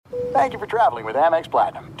Thank you for traveling with Amex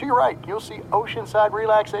Platinum. To your right, you'll see oceanside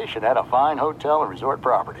relaxation at a fine hotel and resort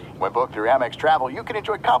property. When booked through Amex Travel, you can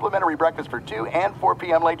enjoy complimentary breakfast for 2 and 4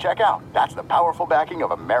 p.m. late checkout. That's the powerful backing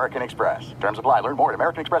of American Express. Terms apply. Learn more at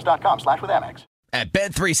americanexpress.com/withAmex. At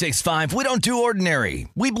Bet365, we don't do ordinary.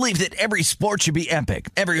 We believe that every sport should be epic.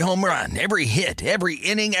 Every home run, every hit, every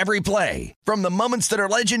inning, every play. From the moments that are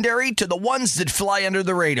legendary to the ones that fly under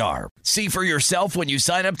the radar. See for yourself when you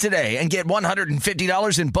sign up today and get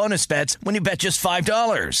 $150 in bonus bets when you bet just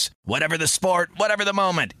 $5. Whatever the sport, whatever the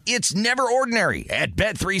moment, it's never ordinary at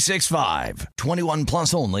Bet365. 21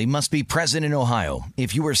 plus only. Must be present in Ohio.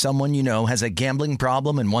 If you or someone you know has a gambling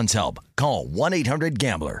problem and wants help, call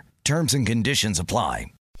 1-800-GAMBLER. Terms and conditions apply.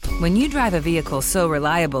 When you drive a vehicle so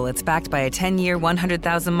reliable it's backed by a 10-year,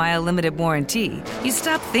 100,000-mile limited warranty, you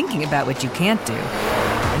stop thinking about what you can't do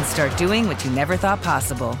and start doing what you never thought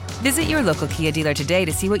possible. Visit your local Kia dealer today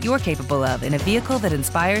to see what you're capable of in a vehicle that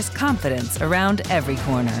inspires confidence around every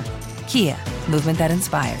corner. Kia, movement that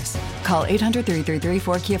inspires. Call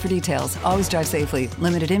 800-333-4KIA for details. Always drive safely.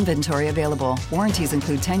 Limited inventory available. Warranties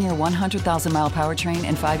include 10-year 100,000-mile powertrain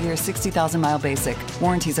and 5-year 60,000-mile basic.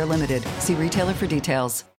 Warranties are limited. See retailer for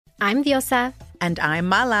details. I'm Diosa. And I'm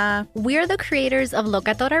Mala. We're the creators of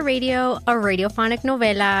Locatora Radio, a radiophonic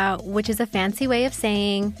novela, which is a fancy way of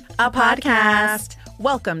saying a podcast.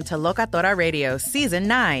 Welcome to Locatora Radio Season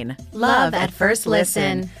 9. Love at First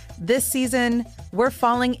Listen. This season, we're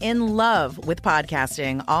falling in love with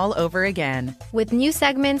podcasting all over again. With new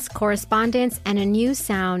segments, correspondence, and a new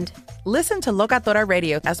sound. Listen to Locatora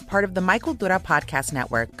Radio as part of the My Cultura Podcast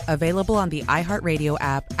Network. Available on the iHeartRadio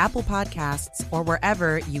app, Apple Podcasts, or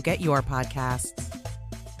wherever you get your podcasts.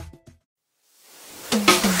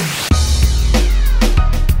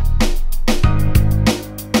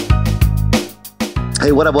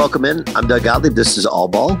 Hey, what up? Welcome in. I'm Doug Gottlieb. This is All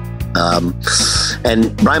Ball.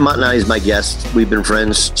 And Brian Montanati is my guest. We've been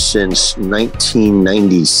friends since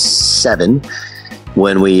 1997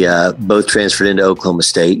 when we both transferred into Oklahoma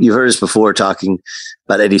State. You've heard us before talking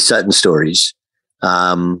about Eddie Sutton stories.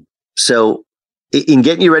 So in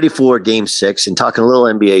getting you ready for Game 6 and talking a little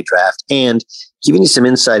NBA draft and giving you some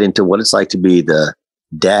insight into what it's like to be the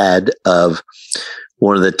dad of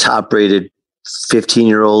one of the top-rated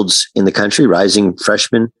 15-year-olds in the country, rising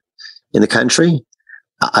freshman in the country,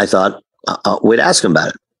 I thought we'd ask him about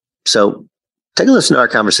it. So take a listen to our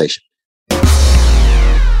conversation.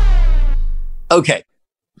 Okay.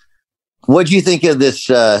 What do you think of this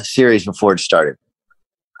series before it started?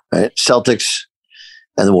 Right? Celtics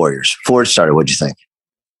and the Warriors. Before it started, what do you think?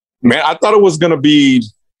 Man, I thought it'd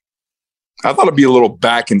be a little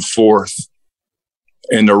back and forth.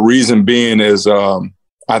 And the reason being is I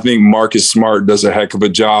think Marcus Smart does a heck of a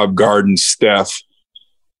job guarding Steph.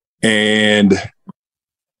 And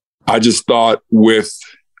I just thought with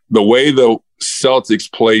the way the Celtics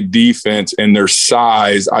play defense and their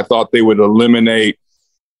size, I thought they would eliminate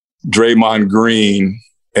Draymond Green.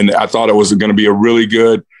 And I thought it was going to be a really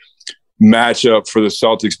good matchup for the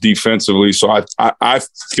Celtics defensively. So I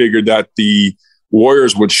figured that the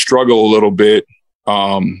Warriors would struggle a little bit.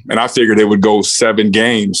 And I figured they would go 7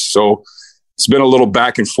 games. So it's been a little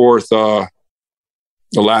back and forth the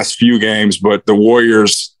last few games, but the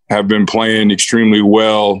Warriors have been playing extremely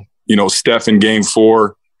well. You know, Steph in Game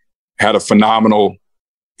 4 had a phenomenal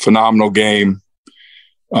game.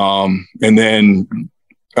 And then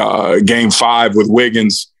Game 5 with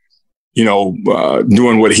Wiggins,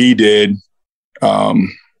 doing what he did,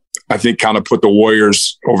 I think kind of put the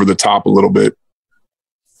Warriors over the top a little bit.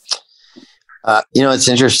 It's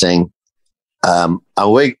interesting.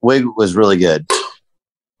 Wig was really good,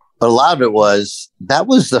 but a lot of it that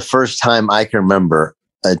was the first time I can remember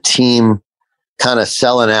a team kind of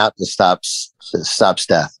selling out to stop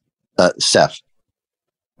Steph. I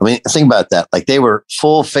mean, think about that. Like they were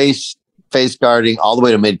full face guarding all the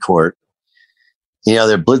way to midcourt.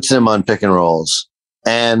 They're blitzing him on pick and rolls,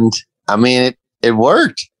 and I mean it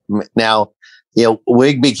worked. Now,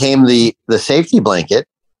 Wig became the safety blanket,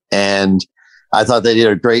 and I thought they did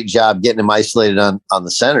a great job getting him isolated on the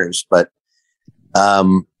centers. But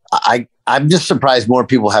I'm just surprised more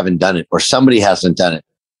people haven't done it, or somebody hasn't done it.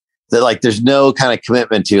 That there's no kind of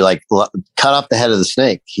commitment to cut off the head of the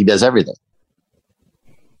snake. He does everything.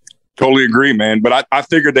 Totally agree, man. But I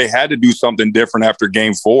figured they had to do something different after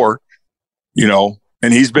Game 4, and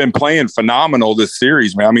he's been playing phenomenal this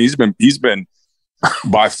series, man. I mean, he's been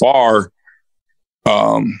by far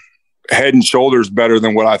head and shoulders better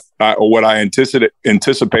than what I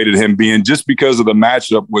anticipated him being, just because of the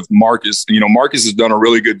matchup with Marcus. Marcus has done a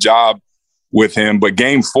really good job with him, but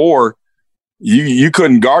Game 4, you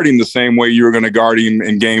couldn't guard him the same way you were going to guard him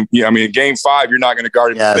in game. Yeah, I mean, in game 5, you're not going to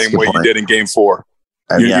guard him the same way you did in game 4.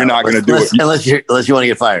 You're not going to do it unless you want to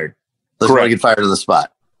get fired. Unless you want to get fired on the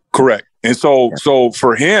spot. Correct. And so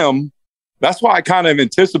for him, that's why I kind of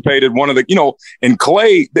anticipated one of the, and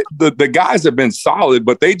Clay, the guys have been solid,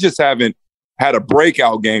 but they just haven't had a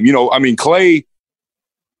breakout game. I mean, Clay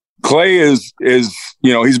is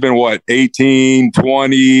he's been 18,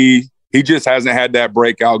 20. He just hasn't had that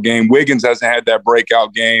breakout game. Wiggins hasn't had that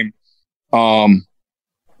breakout game. But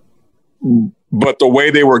the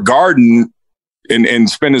way they were guarding and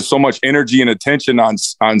spending so much energy and attention on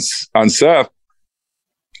Seth,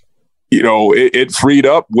 it freed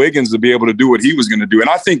up Wiggins to be able to do what he was going to do. And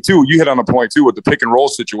I think too, you hit on a point too with the pick and roll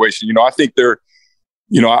situation. I think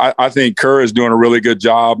I think Kerr is doing a really good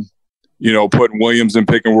job, putting Williams in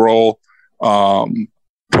pick and roll, putting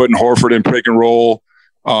Horford in pick and roll,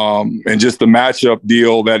 and just the matchup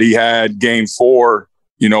deal that he had game 4,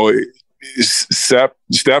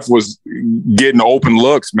 Steph was getting open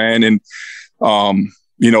looks, man. And,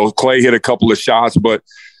 Clay hit a couple of shots, but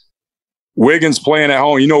Wiggins playing at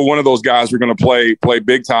home, one of those guys are going to play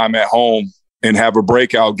big time at home and have a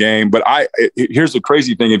breakout game. But here's the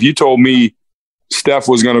crazy thing. If you told me Steph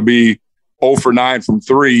was going to be 0 for 9 from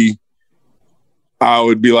 3, I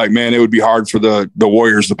would be like, man, it would be hard for the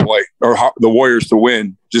Warriors to play or the Warriors to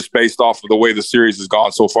win just based off of the way the series has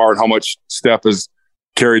gone so far and how much Steph has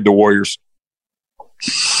carried the Warriors.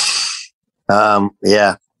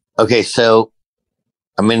 Yeah. Okay. So,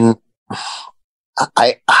 I mean,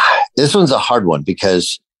 this one's a hard one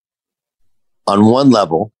because on one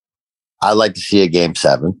level, I like to see a game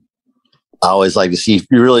 7. I always like to see if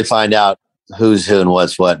you really find out who's who and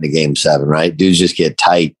what's what in a game 7, right? Dudes just get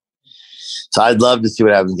tight. So I'd love to see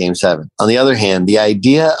what happens in game 7. On the other hand, the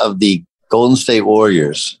idea of the Golden State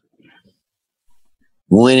Warriors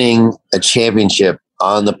winning a championship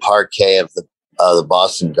on the parquet of the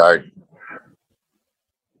Boston Garden,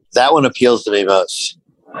 that one appeals to me most.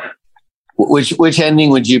 Which ending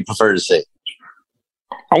would you prefer to see?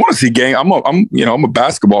 I want to see game. I'm a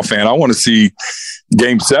basketball fan. I want to see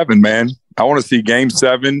game 7, man. I want to see game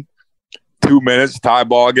 7, 2 minutes, tie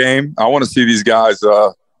ball game. I want to see these guys.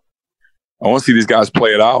 I want to see these guys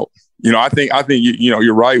play it out. I think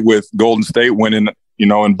you're right with Golden State winning.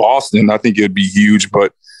 In Boston, I think it'd be huge.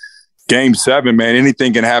 But game 7, man,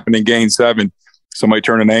 anything can happen in game 7. Somebody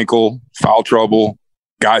turn an ankle, foul trouble,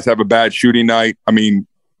 guys have a bad shooting night. I mean,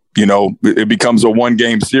 it becomes a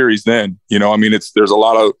 1-game series then. There's a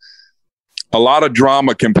lot of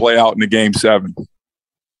drama can play out in the game 7.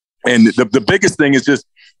 And the biggest thing is just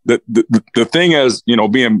the thing is,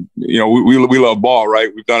 being, we love ball, right?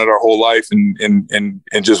 We've done it our whole life and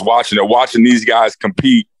just watching these guys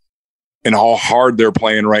compete and how hard they're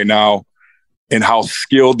playing right now and how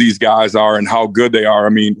skilled these guys are and how good they are. I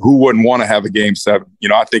mean, who wouldn't want to have a game 7?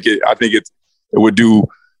 I think it would do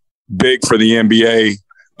big for the NBA.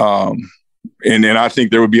 And I think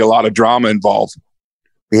there would be a lot of drama involved.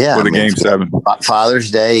 Yeah, for the game 7. Father's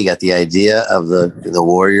Day, you got the idea of the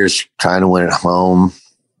Warriors trying to win at home.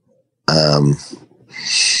 I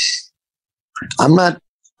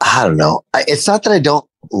don't know. It's not that I don't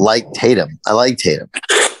like Tatum. I like Tatum,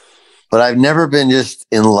 but I've never been just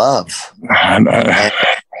in love.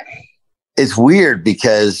 It's weird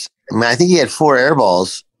because I think he had 4 air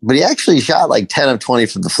balls, but he actually shot like 10 of 20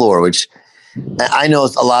 from the floor, which I know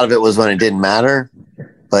a lot of it was when it didn't matter,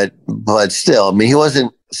 but still, he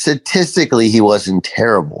wasn't statistically, he wasn't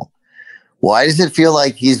terrible. Why does it feel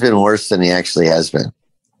like he's been worse than he actually has been?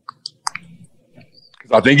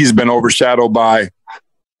 I think he's been overshadowed by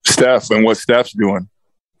Steph and what Steph's doing.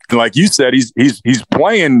 And like you said, he's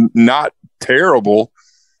playing not terrible,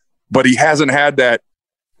 but he hasn't had that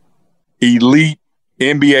elite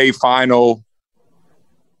NBA final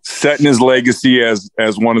setting his legacy as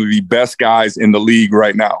one of the best guys in the league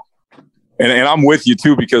right now. And I'm with you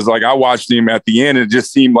too, because like I watched him at the end, and it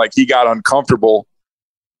just seemed like he got uncomfortable.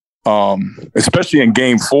 Especially in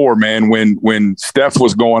game 4, man, when Steph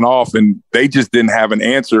was going off and they just didn't have an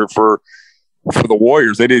answer for the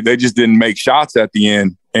Warriors. They just didn't make shots at the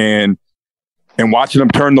end, and watching them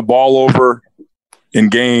turn the ball over in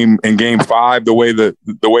game 5 the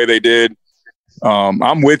way they did.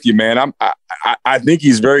 I'm with you, man. I think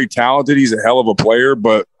he's very talented. He's a hell of a player,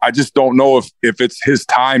 but I just don't know if it's his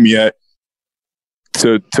time yet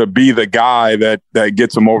to be the guy that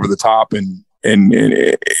gets him over the top and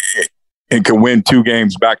can win 2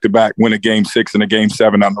 games back to back, win a game 6 and a game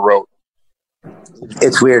 7 on the road.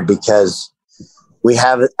 It's weird because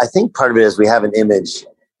I think part of it is we have an image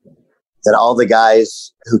that all the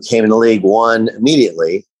guys who came in the league won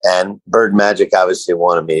immediately, and Bird Magic obviously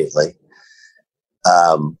won immediately.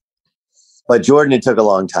 But Jordan, it took a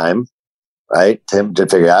long time, right, to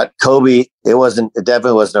figure out. Kobe, it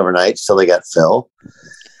definitely wasn't overnight. Still, they got Phil.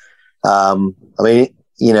 I mean,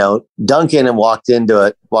 Duncan and walked into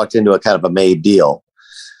a kind of a made deal.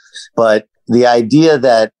 But the idea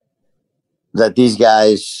that these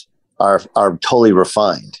guys are totally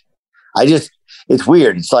refined, it's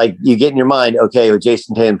weird. It's like you get in your mind, okay, well,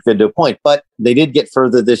 Jason Tatum's good to a point, but they did get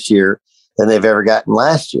further this year than they've ever gotten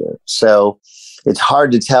last year. So it's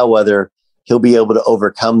hard to tell whether he'll be able to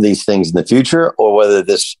overcome these things in the future or whether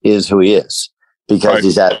this is who he is because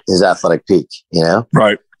he's at his athletic peak,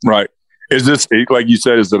 Right. Is this, like you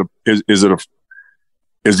said, is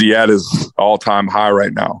he at his all-time high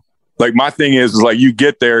right now? Like my thing is like you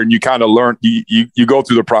get there and you kind of learn, you go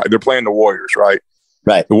through they're playing the Warriors, right?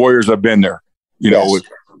 Right. The Warriors have been there, with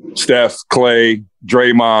Steph, Clay,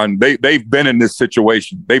 Draymond. They've been in this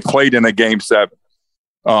situation. They played in a Game 7.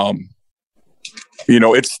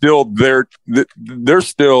 It's still they're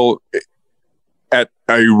still at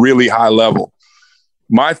a really high level.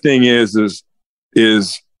 My thing is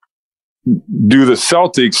do the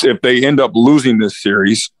Celtics, if they end up losing this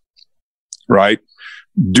series, right?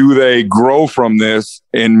 Do they grow from this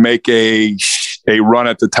and make a run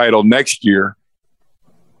at the title next year?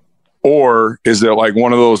 Or is it like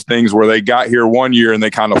one of those things where they got here one year and they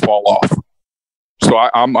kind of fall off? So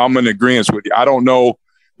I'm in agreement with you. I don't know.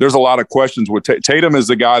 There's a lot of questions with Tatum is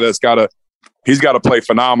the guy that's he's got to play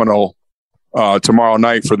phenomenal tomorrow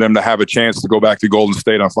night for them to have a chance to go back to Golden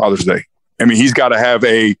State on Father's Day. I mean, he's got to have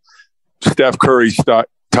a Steph Curry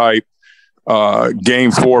type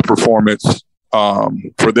Game 4 performance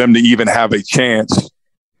for them to even have a chance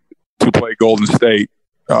to play Golden State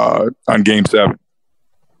on Game 7.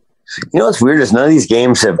 What's weird is none of these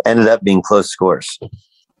games have ended up being close scores.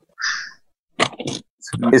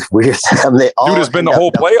 It's weird. I mean, it's been the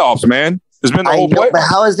whole playoffs, man. It's been the whole playoffs. But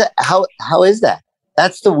how is that? How is that?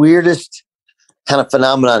 That's the weirdest kind of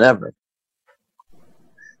phenomenon ever.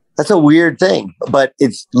 That's a weird thing, but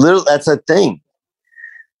that's a thing.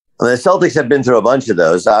 I mean, the Celtics have been through a bunch of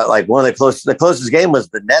those. Like one of the closest game was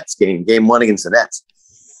the Nets game 1 against the Nets.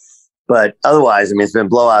 But otherwise, I mean, it's been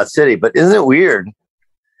blowout city. But isn't it weird?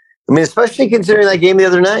 I mean, especially considering that game the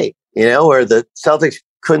other night, where the Celtics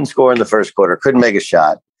couldn't score in the first quarter, couldn't make a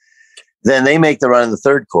shot. Then they make the run in the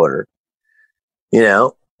third quarter,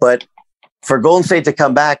 but for Golden State to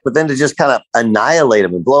come back, but then to just kind of annihilate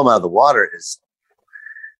them and blow them out of the water is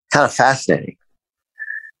kind of fascinating.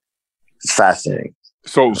 It's fascinating.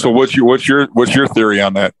 So what's your theory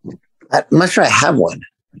on that? I'm not sure I have one.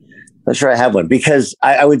 Because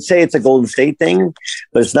I would say it's a Golden State thing,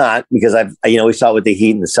 but it's not because we saw it with the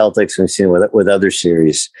Heat and the Celtics and we've seen it with other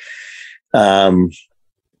series. I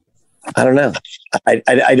don't know.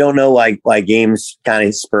 I don't know why games kind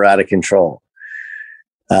of spur out of control.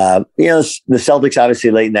 The Celtics obviously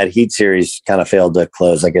late in that Heat series kind of failed to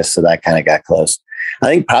close, I guess, so that kind of got close. I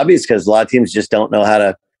think probably it's because a lot of teams just don't know how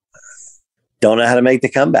to make the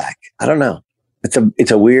comeback. I don't know.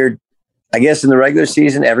 It's a weird. I guess in the regular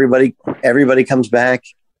season, everybody comes back,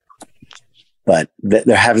 but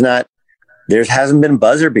there hasn't been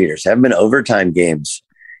buzzer beaters, haven't been overtime games.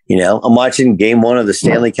 I'm watching Game 1 of the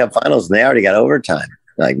Stanley Cup Finals, and they already got overtime.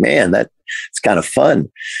 Like, man, it's kind of fun.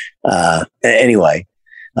 Anyway,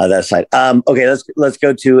 that side. Okay, let's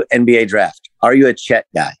go to NBA draft. Are you a Chet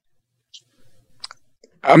guy?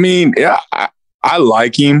 I mean, yeah, I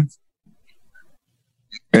like him,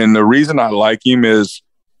 and the reason I like him is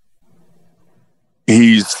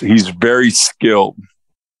he's very skilled.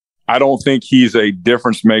 I don't think he's a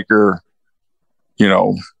difference maker.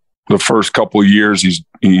 The first couple of years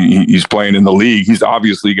he's playing in the league, he's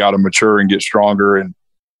obviously got to mature and get stronger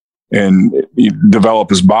and develop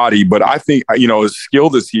his body. But I think, as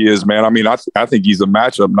skilled as he is, man, I mean, I think he's a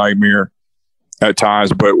matchup nightmare at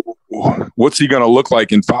times, but what's he going to look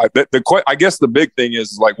like in 5? I guess the big thing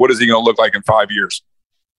is like, what is he going to look like in 5 years?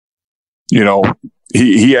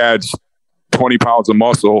 He adds 20 pounds of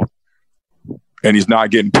muscle and he's not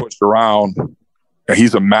getting pushed around. And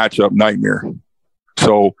he's a matchup nightmare.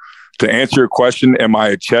 So to answer your question, am I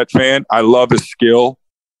a Chet fan? I love his skill.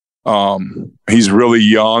 He's really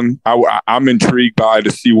young. I'm intrigued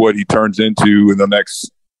to see what he turns into in the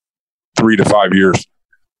next 3 to 5 years.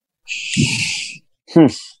 I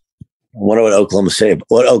wonder what Oklahoma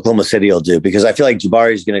City will do, because I feel like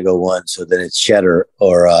Jabari's going to go 1, so then it's Chet or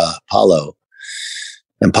Paolo.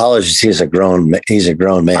 And Paolo he's a grown man.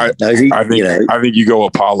 I think you go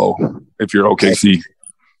Apollo if you're OKC.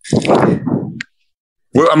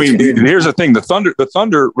 Well, I mean, here's the thing: the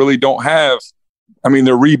Thunder really don't have. I mean,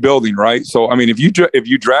 they're rebuilding, right? So, I mean, if you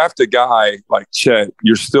draft a guy like Chet,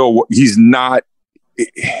 he's not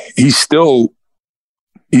he's still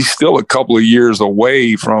a couple of years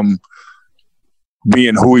away from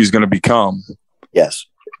being who he's going to become. Yes.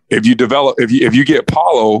 If you get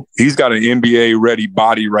Paulo, he's got an NBA ready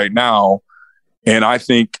body right now. And I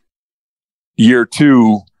think year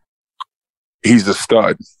 2, he's a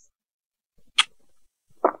stud.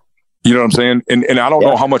 You know what I'm saying? And I don't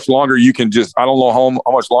know how much longer you can I don't know how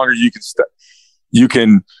much longer you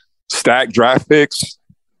can stack draft picks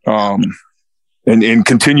and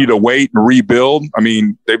continue to wait and rebuild. I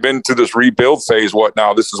mean, they've been to this rebuild phase.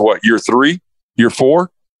 This is year 3, year 4?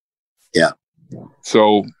 Yeah.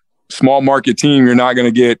 So small market team, you're not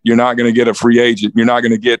going to get a free agent. You're not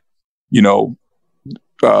going to get,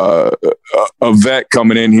 a vet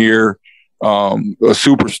coming in here, a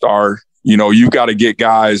superstar. You've got to get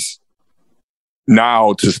guys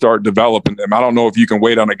now to start developing them. I don't know if you can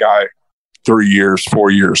wait on a guy 3 years, 4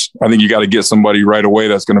 years. I think you got to get somebody right away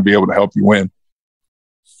that's going to be able to help you win.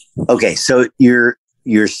 Okay. So your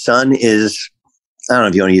son is, I don't know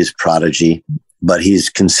if you want to use prodigy, but he's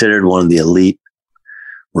considered one of the elite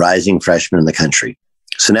rising freshmen in the country.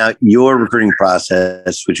 So now your recruiting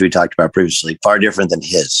process, which we talked about previously, far different than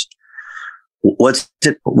his. What's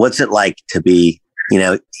it like to be,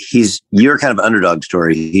 you're kind of underdog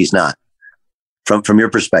story. He's not. From your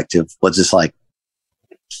perspective, what's this like?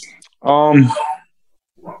 There's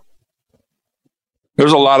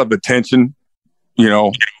a lot of attention,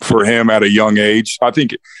 for him at a young age. I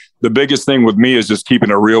think the biggest thing with me is just keeping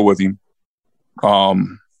it real with him,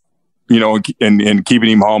 and keeping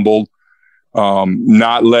him humbled,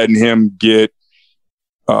 not letting him get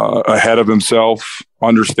ahead of himself,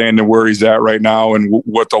 understanding where he's at right now and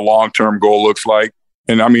what the long-term goal looks like.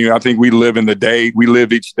 And I mean, I think we live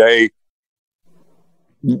each day.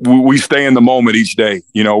 We stay in the moment each day.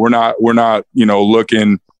 We're not,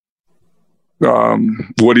 looking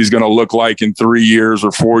what he's going to look like in 3 years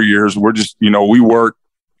or 4 years. We're just, we work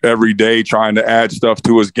every day trying to add stuff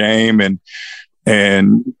to his game. And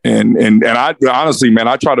I honestly, man,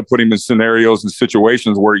 I try to put him in scenarios and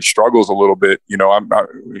situations where he struggles a little bit.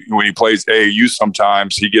 When he plays AAU,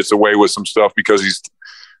 sometimes he gets away with some stuff because he's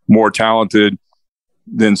more talented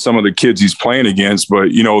than some of the kids he's playing against. But,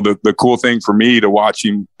 the cool thing for me to watch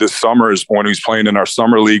him this summer is when he's playing in our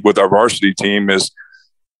summer league with our varsity team is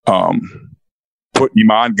putting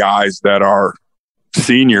him on guys that are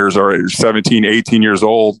seniors or 17, 18 years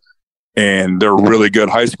old, and they're really good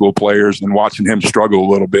high school players, and watching him struggle a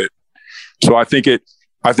little bit. So I think it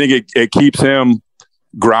keeps him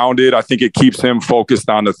grounded. I think it keeps him focused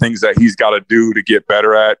on the things that he's got to do to get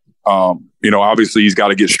better at. Obviously he's got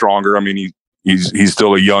to get stronger. I mean, he's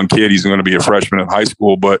still a young kid. He's going to be a freshman in high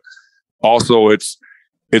school, but also it's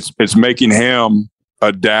making him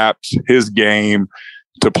adapt his game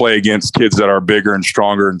to play against kids that are bigger and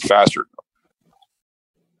stronger and faster.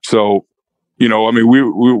 So,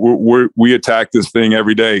 we attack this thing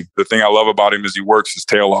every day. The thing I love about him is he works his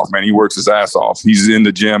tail off, man. He works his ass off. He's in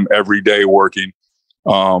the gym every day working.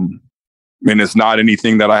 And it's not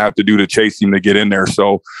anything that I have to do to chase him to get in there.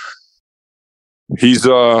 So he's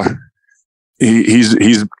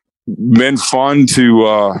been fun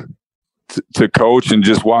to coach and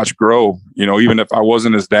just watch grow. Even if I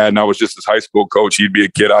wasn't his dad and I was just his high school coach, he'd be a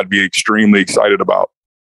kid I'd be extremely excited about.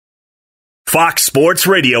 Fox Sports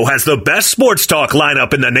Radio has the best sports talk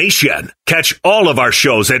lineup in the nation. Catch all of our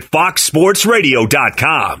shows at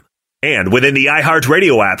foxsportsradio.com. And within the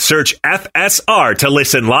iHeartRadio app, search FSR to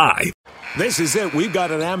listen live. This is it. We've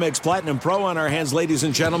got an Amex Platinum Pro on our hands, ladies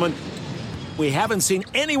and gentlemen. We haven't seen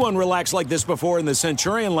anyone relax like this before in the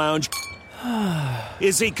Centurion Lounge.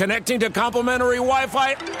 Is he connecting to complimentary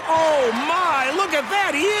Wi-Fi? Oh, my. Look at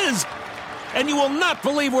that. He is. And you will not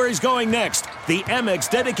believe where he's going next. The Amex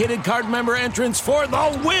dedicated card member entrance for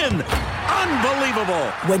the win.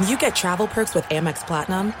 Unbelievable. When you get travel perks with Amex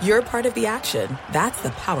Platinum, you're part of the action. That's the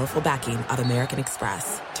powerful backing of American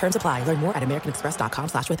Express. Terms apply. Learn more at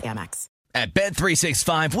americanexpress.com/withAmex. At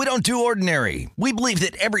Bet365, we don't do ordinary. We believe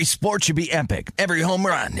that every sport should be epic. Every home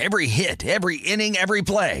run, every hit, every inning, every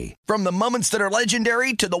play. From the moments that are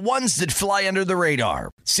legendary to the ones that fly under the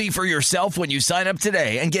radar. See for yourself when you sign up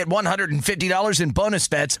today and get $150 in bonus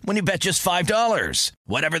bets when you bet just $5.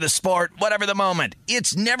 Whatever the sport, whatever the moment,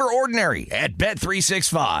 it's never ordinary at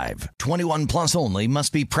Bet365. 21 plus only.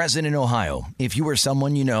 Must be present in Ohio. If you or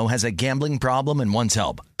someone you know has a gambling problem and wants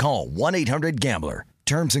help, call 1-800-GAMBLER.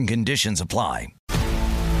 Terms and conditions apply.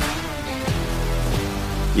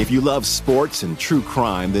 If you love sports and true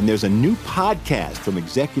crime, then there's a new podcast from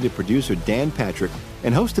executive producer Dan Patrick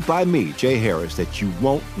and hosted by me, Jay Harris, that you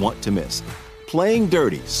won't want to miss. Playing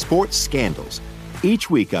Dirty: Sports Scandals.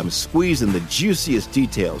 Each week, I'm squeezing the juiciest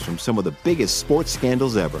details from some of the biggest sports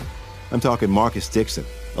scandals ever. I'm talking Marcus Dixon,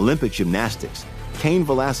 Olympic gymnastics, Cain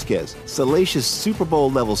Velasquez, salacious Super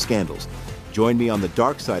Bowl-level scandals. Join me on the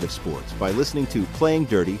dark side of sports by listening to Playing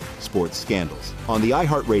Dirty Sports Scandals on the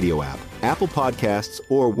iHeartRadio app, Apple Podcasts,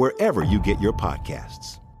 or wherever you get your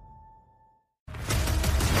podcasts.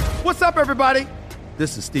 What's up, everybody?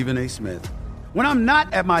 This is Stephen A. Smith. When I'm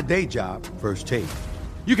not at my day job, First Take,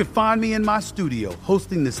 you can find me in my studio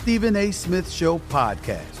hosting the Stephen A. Smith Show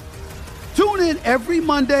podcast. Tune in every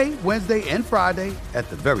Monday, Wednesday, and Friday, at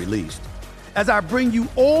the very least, as I bring you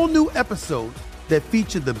all new episodes that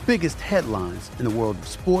feature the biggest headlines in the world of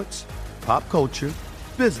sports, pop culture,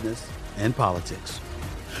 business, and politics.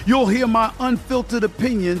 You'll hear my unfiltered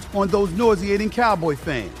opinions on those nauseating Cowboy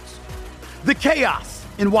fans, the chaos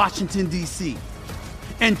in Washington, D.C.,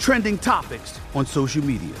 and trending topics on social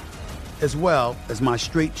media, as well as my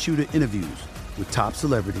straight shooter interviews with top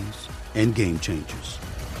celebrities and game changers.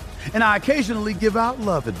 And I occasionally give out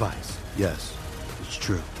love advice. Yes, it's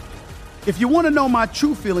true. If you want to know my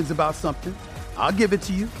true feelings about something, I'll give it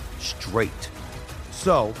to you straight.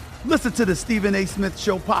 So, listen to the Stephen A. Smith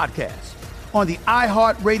Show podcast on the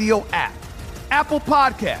iHeartRadio app, Apple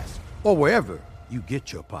Podcasts, or wherever you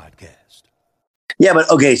get your podcast. Yeah, but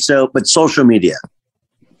okay, but social media.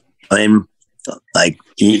 I'm like,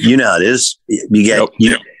 you know how it is. You get,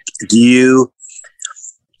 do you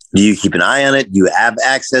keep an eye on it? Do you have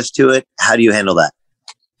access to it? How do you handle that?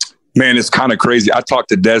 Man, it's kind of crazy. I talked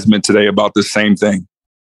to Desmond today about the same thing.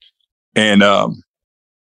 And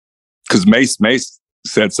because Mace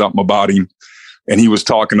said something about him, and he was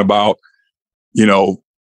talking about,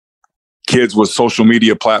 kids with social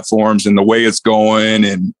media platforms and the way it's going.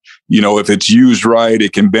 And, if it's used right,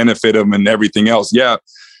 it can benefit them and everything else. Yeah.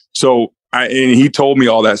 So and he told me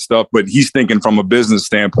all that stuff, but he's thinking from a business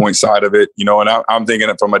standpoint side of it, and I'm thinking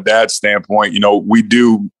it from a dad's standpoint. Me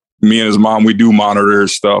and his mom, we do monitor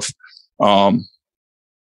stuff, and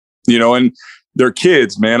they're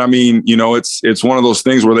kids, man. I mean, it's one of those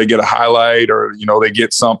things where they get a highlight or, they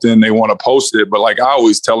get something, they want to post it. But like I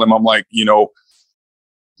always tell them, I'm like, people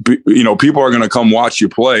are going to come watch you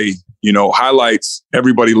play, highlights.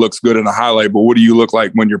 Everybody looks good in a highlight, but what do you look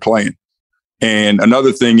like when you're playing? And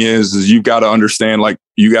another thing is you've got to understand, like,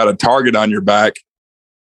 you got a target on your back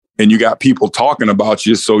and you got people talking about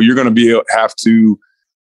you. So you're going to have to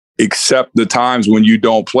accept the times when you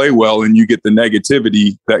don't play well and you get the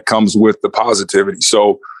negativity that comes with the positivity.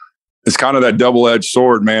 So it's kind of that double-edged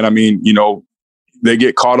sword, man. I mean, they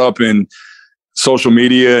get caught up in social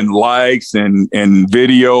media and likes and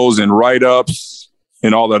videos and write-ups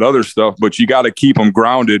and all that other stuff, but you got to keep them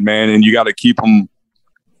grounded, man. And you got to keep them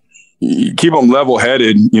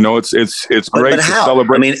level-headed. It's great to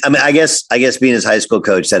celebrate. I mean, I guess being his high school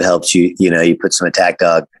coach, that helps you. You put some attack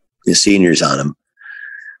dog, the seniors on him.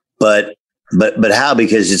 But how?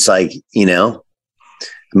 Because it's like,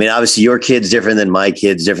 obviously your kid's different than my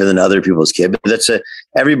kid's, different than other people's kid. But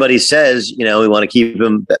everybody says, we want to keep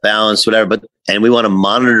them balanced, whatever. And we want to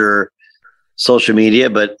monitor social media,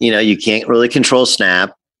 but you can't really control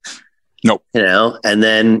Snap. Nope. And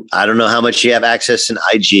then I don't know how much you have access in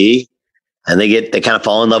IG, and they kind of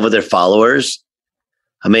fall in love with their followers.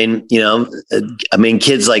 I mean,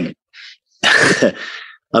 kids like,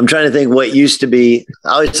 I'm trying to think what used to be.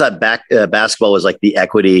 I always thought basketball was like the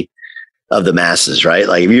equity of the masses, right?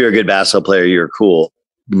 Like if you're a good basketball player, you're cool.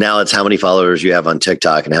 Now it's how many followers you have on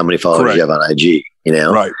TikTok and how many followers Correct. You have on IG,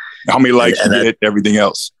 Right. How many likes you get, everything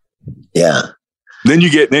else. Yeah. Then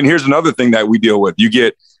here's another thing that we deal with. You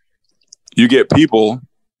get people,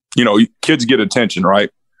 kids get attention, right?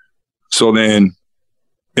 So then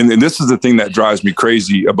this is the thing that drives me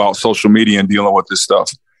crazy about social media and dealing with this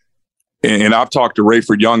stuff. And I've talked to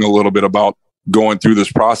Rayford Young a little bit about going through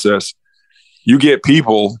this process. You get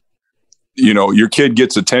people, your kid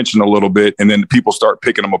gets attention a little bit, and then people start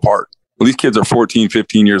picking them apart. Well, these kids are 14,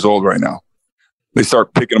 15 years old right now. They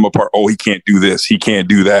start picking them apart. Oh, he can't do this. He can't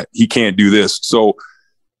do that. He can't do this. So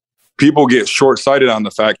people get short-sighted on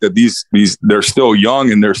the fact that they're still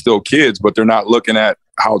young and they're still kids, but they're not looking at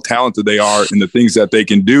how talented they are and the things that they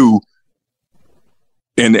can do.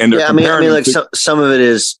 And they're like some of it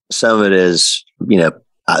is, you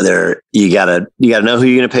gotta know who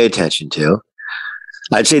you're going to pay attention to.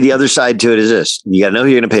 I'd say the other side to it is this: you gotta know who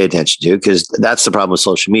you're going to pay attention to, because that's the problem with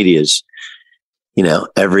social media is,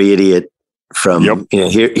 every idiot from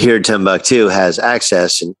here in Timbuktu has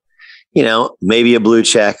access, and maybe a blue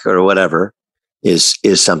check or whatever is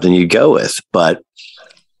something you go with. But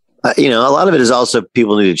A lot of it is also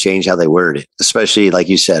people need to change how they word it, especially like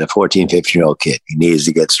you said, a 14, 15-year-old kid. He needs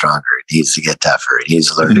to get stronger. He needs to get tougher. He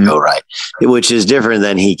needs to learn to go right, which is different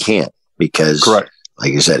than he can't because, correct.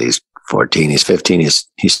 Like you said, he's 14, he's 15, he's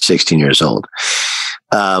 16 years old.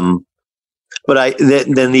 But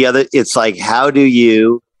then the other, it's like, how do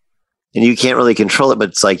you, and you can't really control it, but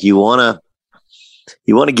it's like you want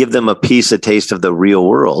to give them a taste of the real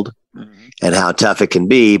world and how tough it can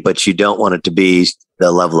be, but you don't want it to be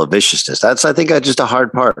the level of viciousness. That's, I think, just a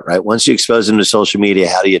hard part, right? Once you expose them to social media,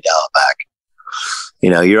 how do you dial it back?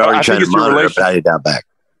 You're already trying to monitor it, but how do you dial it back?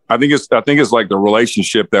 I think it's like the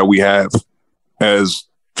relationship that we have as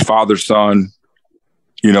father, son.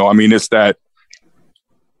 It's that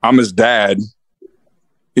I'm his dad,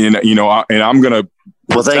 and I'm gonna.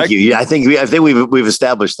 Well, thank you. Yeah, I think we've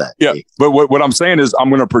established that. Yeah, but what I'm saying is I'm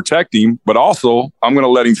going to protect him, but also I'm going to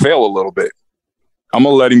let him fail a little bit. I'm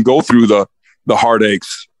going to let him go through the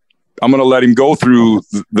heartaches. I'm going to let him go through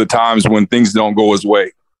the times when things don't go his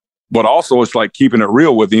way. But also, it's like keeping it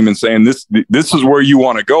real with him and saying this is where you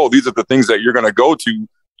want to go. These are the things that you're going to go to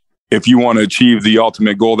if you want to achieve the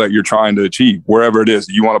ultimate goal that you're trying to achieve, wherever it is.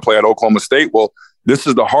 You want to play at Oklahoma State? Well, this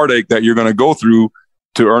is the heartache that you're going to go through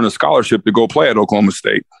to earn a scholarship to go play at Oklahoma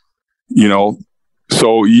State.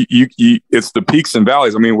 So it's the peaks and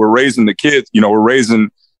valleys. I mean, we're raising the kids, we're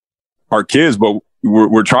raising our kids, but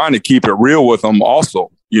we're trying to keep it real with them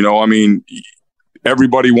also.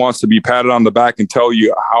 Everybody wants to be patted on the back and tell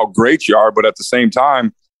you how great you are, but at the same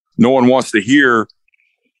time, no one wants to hear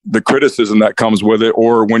the criticism that comes with it,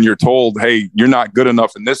 or when you're told, hey, you're not good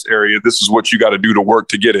enough in this area, this is what you got to do to work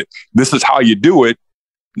to get it. This is how you do it.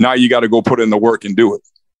 Now you got to go put in the work and do it.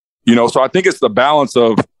 So I think it's the balance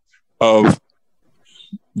of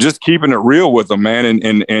just keeping it real with them, man.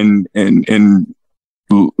 And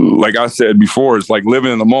like I said before, it's like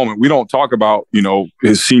living in the moment. We don't talk about,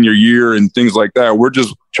 his senior year and things like that. We're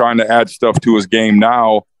just trying to add stuff to his game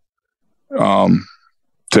now to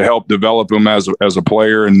help develop him as a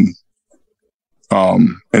player and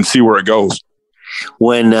see where it goes.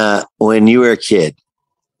 When you were a kid,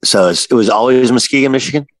 so it was always Muskegon,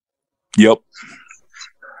 Michigan? Yep.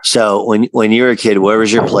 So when you were a kid, where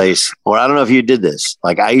was your place? Or I don't know if you did this.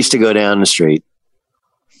 Like I used to go down the street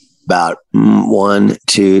about 1,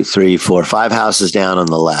 2, 3, 4, 5 houses down on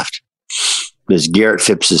the left. There's Garrett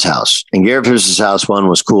Phipps's house. And Garrett Phipps's house one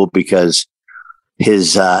was cool because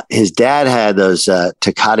his dad had those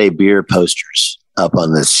Tecate beer posters up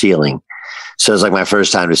on the ceiling. So it was like my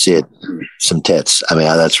first time to see it, some tits. I mean,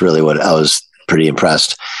 that's really what I was pretty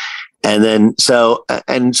impressed. And then,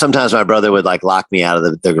 and sometimes my brother would like lock me out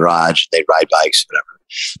of the garage. They'd ride bikes, whatever.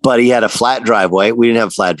 But he had a flat driveway. We didn't have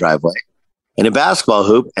a flat driveway and a basketball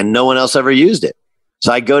hoop, and no one else ever used it.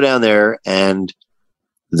 So I go down there, and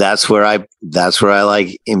that's where I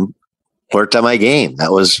worked on my game.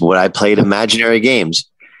 That was what I played imaginary games.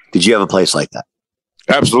 Did you have a place like that?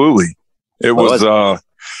 Absolutely. It was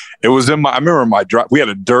I remember my drive. We had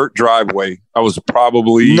a dirt driveway. I was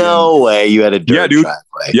probably way you had a dirt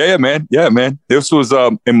driveway. Yeah, man. Yeah, man. This was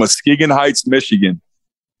in Muskegon Heights, Michigan.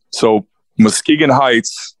 So Muskegon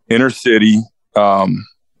Heights, inner city, rough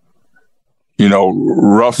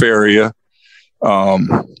area.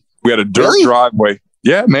 We had a dirt driveway.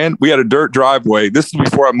 Yeah, man. We had a dirt driveway. This is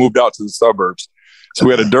before I moved out to the suburbs. So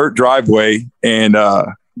we had a dirt driveway, and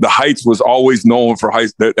the Heights was always known for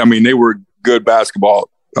Heights. I mean, they were good basketball.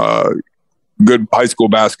 Good high school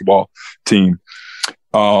basketball team.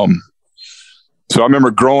 So I remember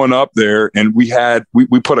growing up there, and we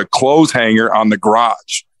put a clothes hanger on the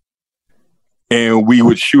garage, and we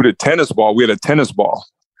would shoot a tennis ball. We had a tennis ball.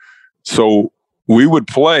 So we would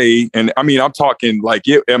play. And I mean, I'm talking like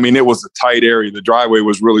it was a tight area. The driveway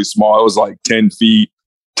was really small. It was like 10 feet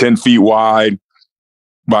wide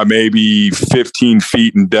by maybe 15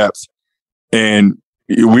 feet in depth. And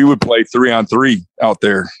we would play 3-on-3 out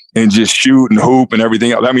there and just shoot and hoop and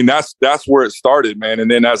everything else. I mean, that's where it started, man.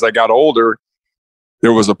 And then as I got older,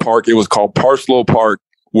 there was a park. It was called Parslow Park,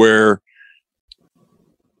 where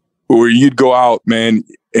you'd go out, man,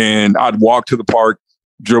 and I'd walk to the park,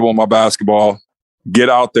 dribble my basketball, get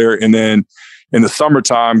out there. And then in the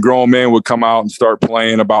summertime, grown men would come out and start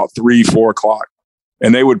playing about 3-4 o'clock.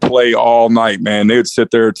 And they would play all night, man. They would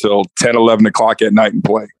sit there till 10, 11 o'clock at night and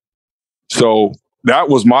play. So that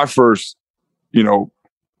was my first, when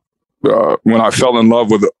I fell in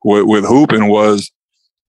love with hooping, was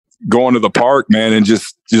going to the park, man, and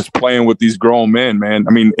just playing with these grown men, man.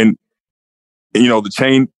 I mean, and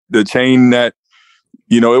the chain net,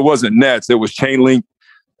 it wasn't nets, it was chain link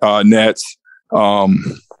nets.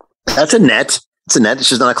 That's a net. It's a net. It's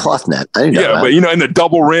just not a cloth net. I didn't know that. But and the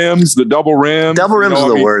double rims. Double rims are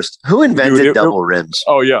the worst. Who invented double rims?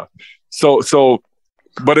 Oh yeah. So,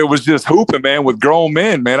 but it was just hooping, man, with grown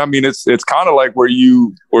men, man. I mean, it's kind of like where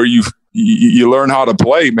you learn how to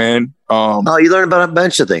play, man. You learn about a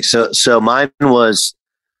bunch of things. So mine was,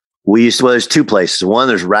 there's two places. One,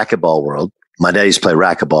 there's Racquetball World. My dad used to play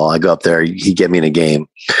racquetball. I go up there, he'd get me in a game.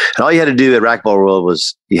 And all you had to do at Racquetball World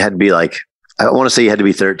was you had to be like, I want to say you had to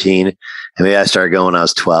be 13. And maybe I started going when I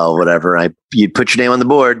was 12, whatever. You'd put your name on the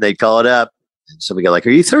board, they'd call it up. And so we go like,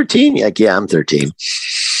 are you 13? Like, yeah, I'm 13.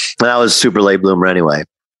 And I was super late bloomer anyway.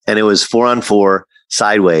 And it was 4-on-4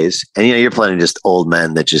 sideways. And, you're playing just old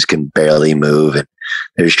men that just can barely move. And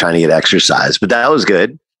they're just trying to get exercise. But that was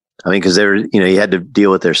good. I mean, because they were, you had to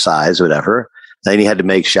deal with their size, whatever. Then you had to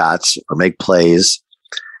make shots or make plays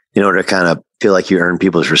in order to kind of feel like you earned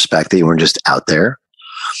people's respect, that you weren't just out there.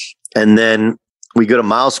 And then we go to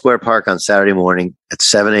Miles Square Park on Saturday morning at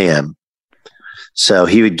 7 a.m. So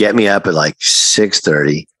he would get me up at like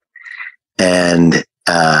 6:30. And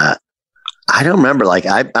I don't remember,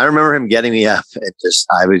 I remember him getting me up and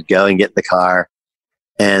I would go and get in the car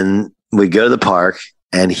and we'd go to the park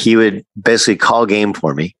and he would basically call game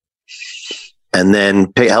for me and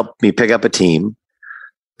then help me pick up a team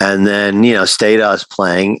and then, stay to us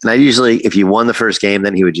playing. And I usually, if you won the first game,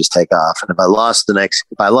 then he would just take off. And if I lost,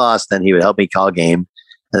 then he would help me call game.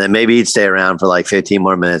 And then maybe he'd stay around for like 15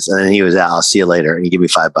 more minutes. And then he was out. I'll see you later. And he'd give me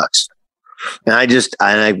 $5.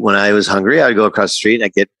 And when I was hungry, I'd go across the street and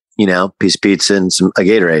I'd get, piece of pizza and a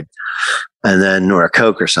Gatorade and then, or a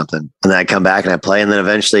Coke or something. And then I'd come back and I'd play. And then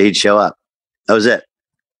eventually he'd show up. That was it.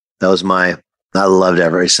 That was I loved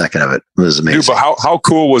every second of it. It was amazing. Dude, but how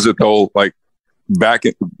cool was it though? Like back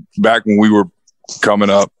when we were coming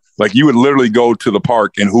up, like you would literally go to the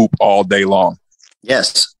park and hoop all day long.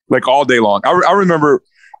 Yes. Like all day long. I remember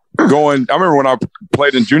when I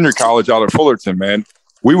played in junior college out at Fullerton, man,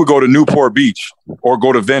 we would go to Newport Beach or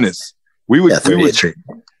go to Venice. We would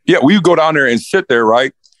go down there and sit there,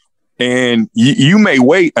 right? And you may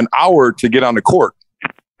wait an hour to get on the court.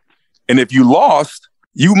 And if you lost,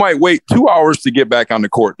 you might wait 2 hours to get back on the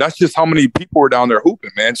court. That's just how many people were down there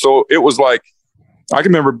hooping, man. So it was like, I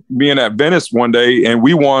can remember being at Venice one day and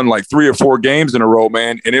we won like 3 or 4 games in a row,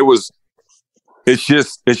 man. And it's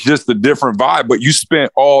just a different vibe, but you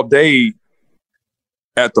spent all day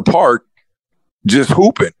at the park just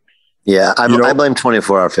hooping. Yeah. I blame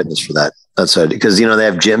 24-hour fitness for that. That's what, because, they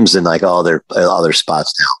have gyms in like all their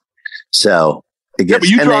spots now. So it gets, but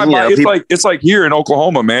you drive by, it's like here in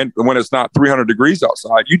Oklahoma, man, when it's not 300 degrees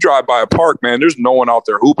outside, you drive by a park, man, there's no one out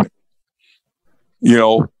there hooping.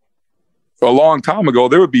 A long time ago,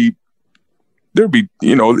 there'd be,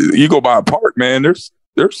 you go by a park, man, there's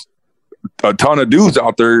a ton of dudes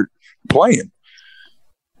out there playing.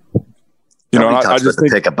 Nobody talks about the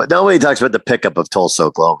pickup, but nobody talks about the pickup of Tulsa,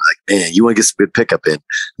 Oklahoma. Like, man, you want to get some good pickup in?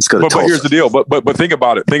 Let's go to Tulsa. But here's the deal. But think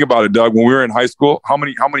about it. Think about it, Doug. When we were in high school, how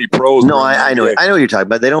many pros? No, I know. I know what you're talking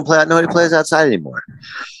about. They don't play. Nobody plays outside anymore.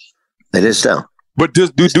 They just don't. But do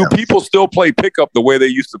people still play pickup the way they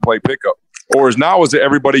used to play pickup, or is it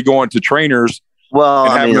everybody going to trainers? Well,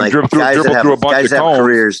 and having them dribble through a bunch of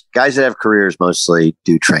cones? Guys that have careers mostly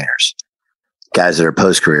do trainers. Guys that are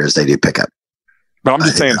post careers, they do pickup. But I'm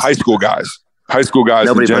just saying high school guys. High school guys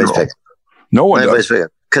nobody in general. Plays pickup. No one does.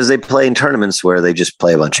 Because they play in tournaments where they just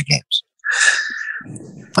play a bunch of games.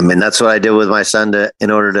 I mean, that's what I did with my son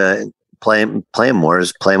in order to play him more,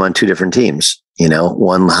 is play him on 2 different teams.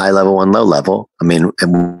 One high level, one low level. I mean,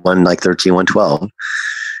 one like 13, one 12.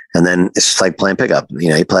 And then it's just like playing pickup.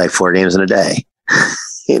 You play like 4 games in a day.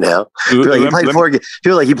 People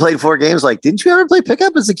like you played 4 games. Like, didn't you ever play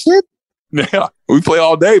pickup as a kid? Yeah, we play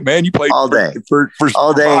all day, man. You play all day for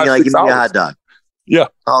all day. 5, and give me a hot dog. Yeah,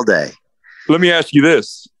 all day. Let me ask you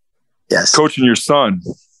this. Yes, coaching your son.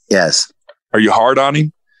 Yes, are you hard on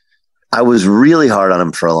him? I was really hard on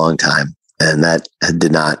him for a long time, and that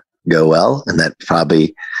did not go well. And that's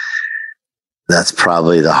probably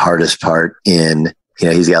the hardest part. He's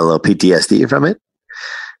got a little PTSD from it,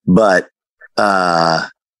 but I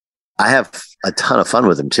have a ton of fun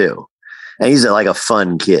with him too, and he's like a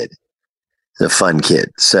fun kid. A fun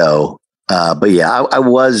kid. So, but yeah, I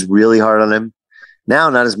was really hard on him. Now,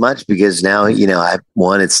 not as much, because now,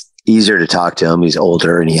 it's easier to talk to him. He's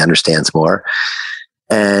older and he understands more.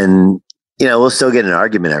 And, we'll still get an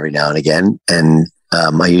argument every now and again. And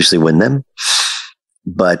I usually win them.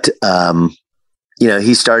 But,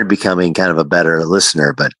 he started becoming kind of a better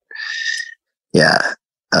listener. But yeah,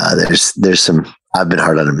 there's some, I've been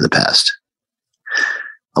hard on him in the past.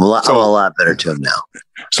 I'm a lot better to him now.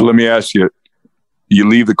 So let me ask you, you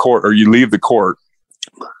leave the court.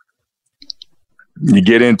 You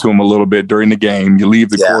get into them a little bit during the game. You leave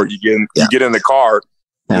the court. You get in the car.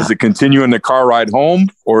 Yeah. Does it continue in the car ride home,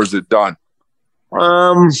 or is it done?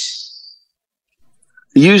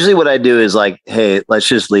 Usually what I do is like, hey, let's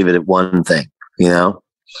just leave it at one thing, and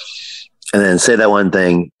then say that one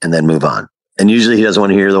thing and then move on. And usually he doesn't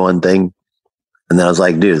want to hear the one thing. And then I was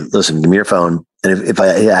like, dude, listen, give me your phone. And if I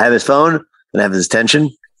have his phone and I have his attention,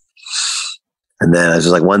 and then I was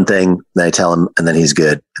just like one thing, then I tell him, and then he's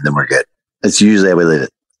good, and then we're good. That's usually how we leave it,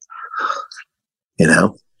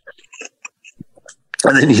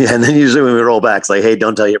 And then usually when we roll back, it's like, hey,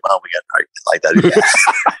 don't tell your mom we got argued like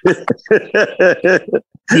that.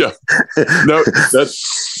 Yeah. No,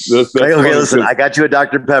 that's like, okay, listen, I got you a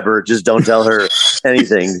Dr. Pepper. Just don't tell her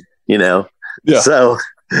anything, Yeah. So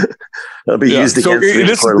it'll be used against me in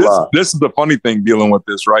court of law. This is the funny thing dealing with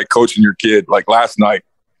this, right? Coaching your kid. Like last night,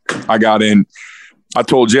 I got in, I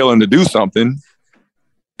told Jalen to do something,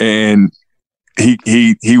 and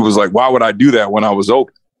he was like, why would I do that when I was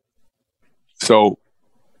open? So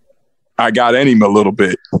I got in him a little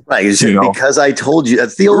bit. Right. Because I told you.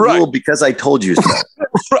 That's the old rule, because I told you so.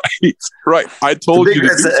 Right. I told you to do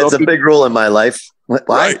something. It's a big rule in my life. Why?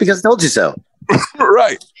 Right. Because I told you so.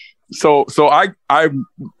 Right. So I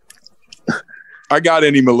got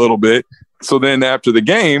in him a little bit. So then after the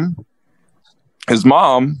game, his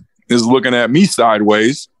mom is looking at me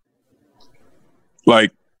sideways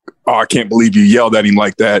like, oh, I can't believe you yelled at him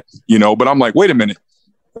like that, But I'm like, wait a minute.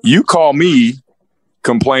 You call me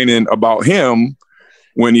complaining about him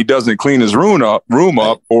when he doesn't clean his room up,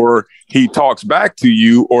 or he talks back to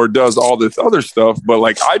you or does all this other stuff. But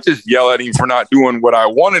like, I just yell at him for not doing what I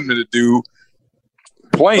wanted him to do,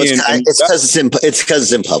 playing. It's because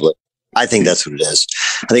it's in public. I think that's what it is.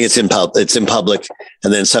 I think it's in public,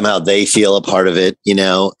 and then somehow they feel a part of it, and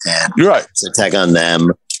it's an attack on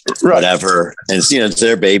them, whatever. And it's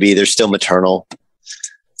their baby. They're still maternal.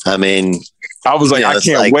 I mean, I was like, I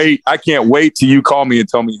can't wait. I can't wait till you call me and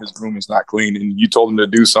tell me his room is not clean and you told him to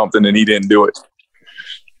do something and he didn't do it.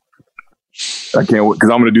 I can't wait, because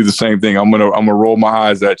I'm going to do the same thing. I'm going to roll my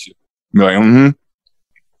eyes at you. Be like, mm-hmm.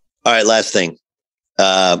 All right. Last thing.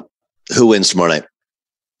 Who wins tomorrow night?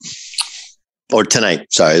 Or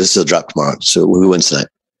tonight? Sorry, this will drop tomorrow. So who wins tonight?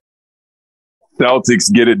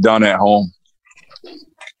 Celtics get it done at home.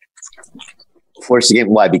 Force the game.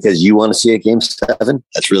 Why? Because you want to see a game 7?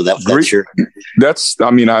 That's real. That's your.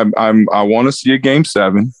 I want to see a game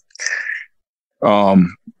 7.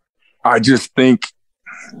 I just think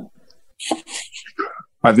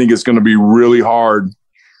it's going to be really hard.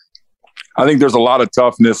 I think there's a lot of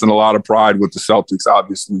toughness and a lot of pride with the Celtics,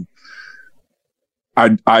 obviously.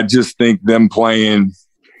 I just think them playing,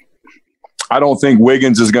 I don't think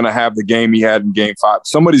Wiggins is going to have the game he had in game 5.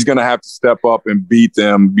 Somebody's going to have to step up and beat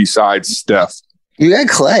them besides Steph. You got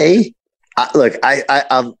Clay. Look,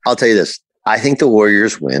 I'll tell you this. I think the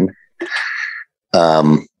Warriors win.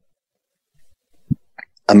 The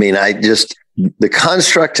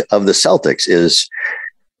construct of the Celtics is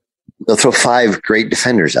they'll throw 5 great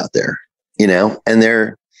defenders out there, and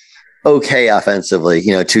they're okay offensively.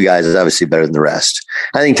 2 guys is obviously better than the rest.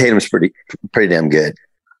 I think Tatum's pretty damn good.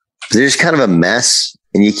 They're just kind of a mess,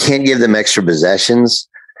 and you can't give them extra possessions.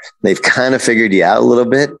 They've kind of figured you out a little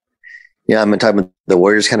bit. I'm talking about the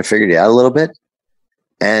Warriors kind of figured it out a little bit.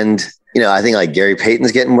 And, I think like Gary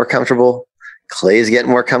Payton's getting more comfortable. Clay's getting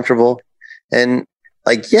more comfortable. And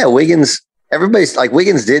Wiggins, everybody's like,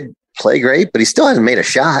 Wiggins did play great, but he still hasn't made a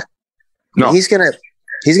shot. No. He's going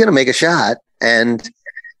to make a shot. And,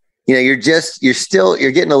 you're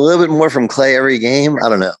getting a little bit more from Clay every game. I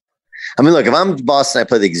don't know. I mean, look, if I'm Boston, I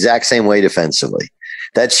play the exact same way defensively.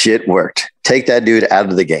 That shit worked. Take that dude out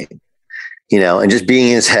of the game. And just being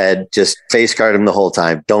in his head, just face guard him the whole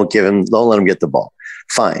time. Don't let him get the ball.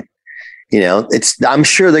 Fine. I'm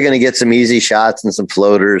sure they're going to get some easy shots and some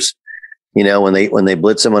floaters, when they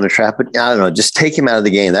blitz him on a trap. But I don't know, just take him out of the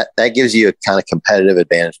game. That gives you a kind of competitive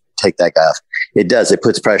advantage. Take that guy off. It does. It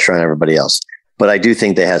puts pressure on everybody else. But I do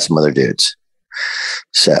think they have some other dudes.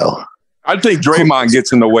 So I think Draymond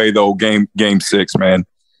gets in the way though. Game 6, man.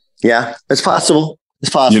 Yeah, it's possible. It's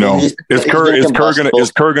possible. Is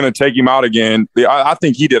Kerr going to take him out again? I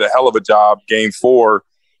think he did a hell of a job game 4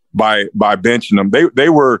 by benching him.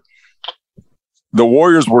 The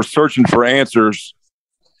Warriors were searching for answers,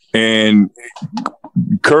 and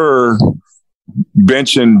Kerr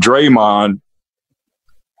benching Draymond,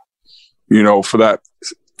 for that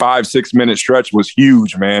 5-6 minute stretch was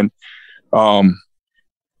huge, man. And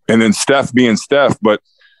then Steph being Steph, but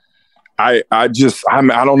I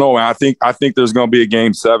don't know. I think there's going to be a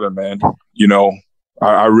game 7, man.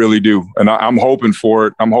 I really do. And I'm hoping for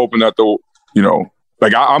it. I'm hoping that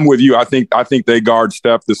Like I'm with you. I think they guard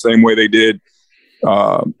Steph the same way they did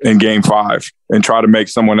in Game 5 and try to make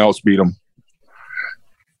someone else beat them.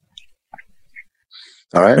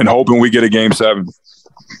 All right. And hoping we get a Game 7.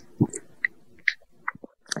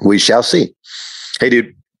 We shall see. Hey,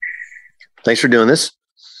 dude, thanks for doing this.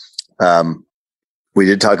 We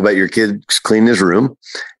did talk about your kid cleaning his room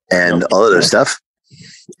and all of that stuff,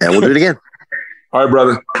 and we'll do it again. All right,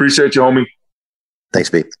 brother. Appreciate you, homie. Thanks,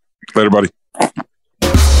 B. Later, buddy.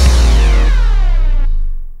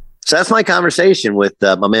 So that's my conversation with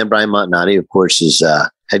my man, Brian Montanati, of course, is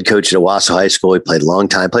head coach at Owasso High School. He played a long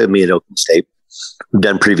time, played with me at Oakland State. We've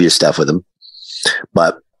done previous stuff with him,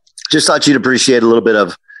 but just thought you'd appreciate a little bit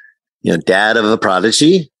of, dad of a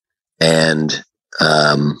prodigy and,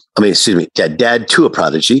 dad to a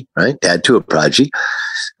prodigy, right? Dad to a prodigy.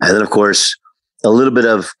 And then, of course, a little bit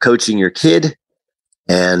of coaching your kid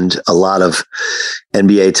and a lot of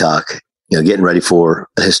NBA talk, getting ready for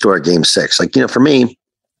a historic Game 6. Like, for me,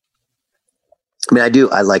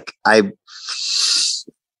 I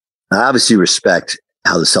obviously respect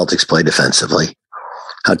how the Celtics play defensively,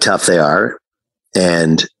 how tough they are,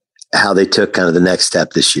 and how they took kind of the next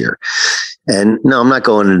step this year. And no, I'm not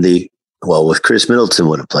going into with Chris Middleton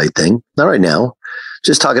would have played thing. Not right now.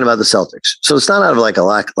 Just talking about the Celtics. So it's not out of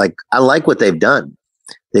I like what they've done.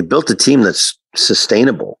 They built a team that's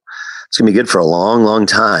sustainable. It's going to be good for a long, long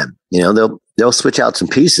time. They'll switch out some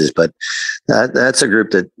pieces, but that's a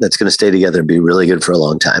group that's going to stay together and be really good for a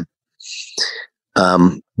long time.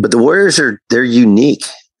 But the Warriors they're unique.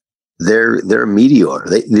 They're a meteor.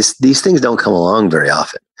 These things don't come along very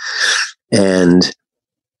often. And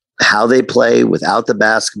how they play without the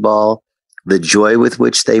basketball, the joy with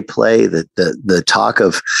which they play, the talk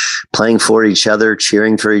of playing for each other,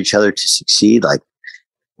 cheering for each other to succeed. Like,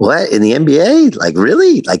 what in the NBA? Like,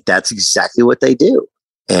 really? Like, that's exactly what they do.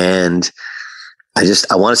 And I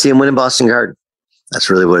want to see them win in Boston Garden. That's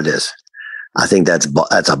really what it is. I think that's a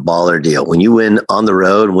baller deal. When you win on the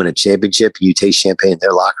road, win a championship, you taste champagne in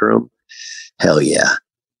their locker room. Hell yeah.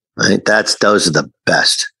 Right. Those are the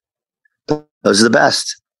best. Those are the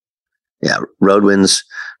best. Yeah. Road wins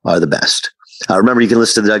are the best. Remember, you can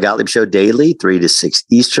listen to the Doug Gottlieb Show daily, 3 to 6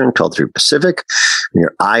 Eastern, 12 3 Pacific. In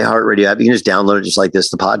your iHeartRadio app, you can just download it just like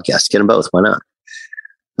this, the podcast. Get them both. Why not?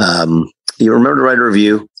 You remember to write a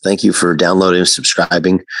review. Thank you for downloading,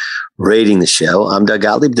 subscribing, rating the show. I'm Doug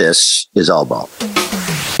Gottlieb. This is All Ball.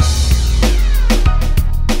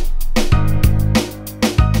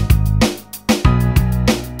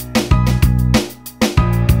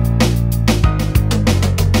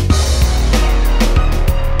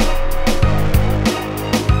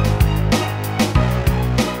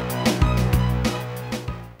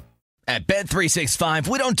 At Bet365,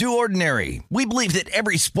 we don't do ordinary. We believe that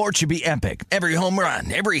every sport should be epic. Every home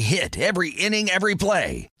run, every hit, every inning, every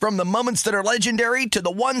play. From the moments that are legendary to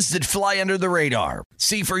the ones that fly under the radar.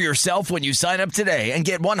 See for yourself when you sign up today and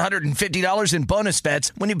get $150 in bonus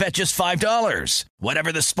bets when you bet just $5.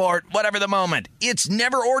 Whatever the sport, whatever the moment, it's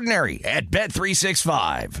never ordinary at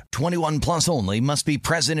Bet365. 21 plus only. Must be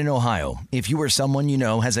present in Ohio. If you or someone you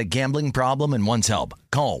know has a gambling problem and wants help,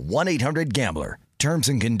 call 1-800-GAMBLER. Terms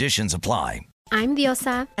and conditions apply. I'm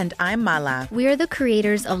Diosa. And I'm Mala. We are the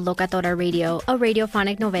creators of Locatora Radio, a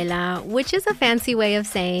radiophonic novela, which is a fancy way of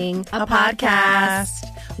saying a podcast.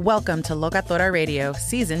 Welcome to Locatora Radio,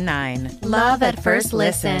 Season 9. Love at first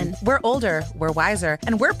listen. We're older, we're wiser,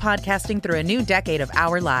 and we're podcasting through a new decade of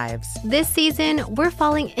our lives. This season, we're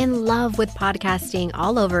falling in love with podcasting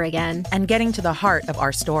all over again. And getting to the heart of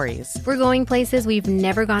our stories. We're going places we've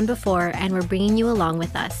never gone before, and we're bringing you along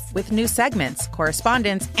with us. With new segments,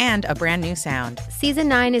 correspondence, and a brand new sound. Season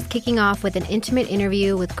 9 is kicking off with an intimate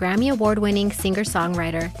interview with Grammy Award-winning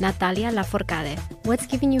singer-songwriter Natalia Lafourcade. What's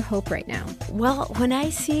giving you hope right now? Well, when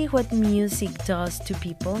I see what music does to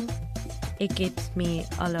people, it gives me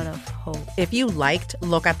a lot of hope. If you liked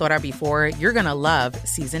Locatora before, you're going to love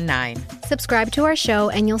Season 9. Subscribe to our show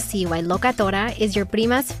and you'll see why Locatora is your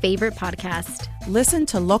prima's favorite podcast. Listen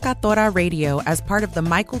to Locatora Radio as part of the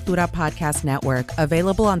My Cultura Podcast Network,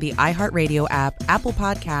 available on the iHeartRadio app, Apple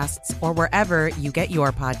Podcasts, or wherever you get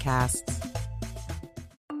your podcasts.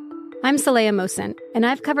 I'm Saleha Mohsen, and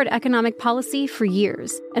I've covered economic policy for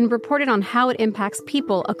years and reported on how it impacts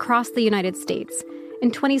people across the United States. In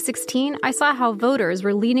 2016, I saw how voters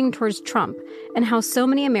were leaning towards Trump and how so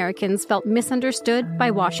many Americans felt misunderstood by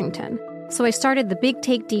Washington. So I started the Big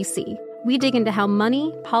Take DC. We dig into how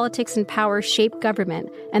money, politics, and power shape government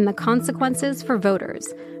and the consequences for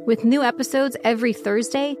voters. With new episodes every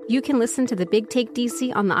Thursday, you can listen to the Big Take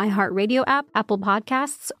DC on the iHeartRadio app, Apple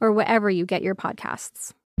Podcasts, or wherever you get your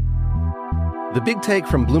podcasts. The Big Take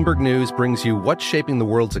from Bloomberg News brings you what's shaping the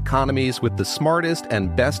world's economies with the smartest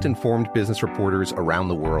and best-informed business reporters around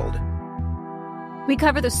the world. We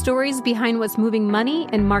cover the stories behind what's moving money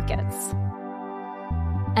and markets,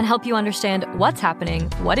 and help you understand what's happening,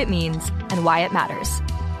 what it means, and why it matters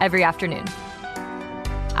every afternoon.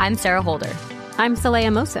 I'm Sarah Holder. I'm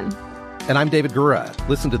Saleha Mohsen. And I'm David Gura.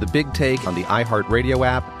 Listen to The Big Take on the iHeartRadio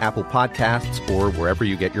app, Apple Podcasts, or wherever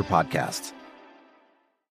you get your podcasts.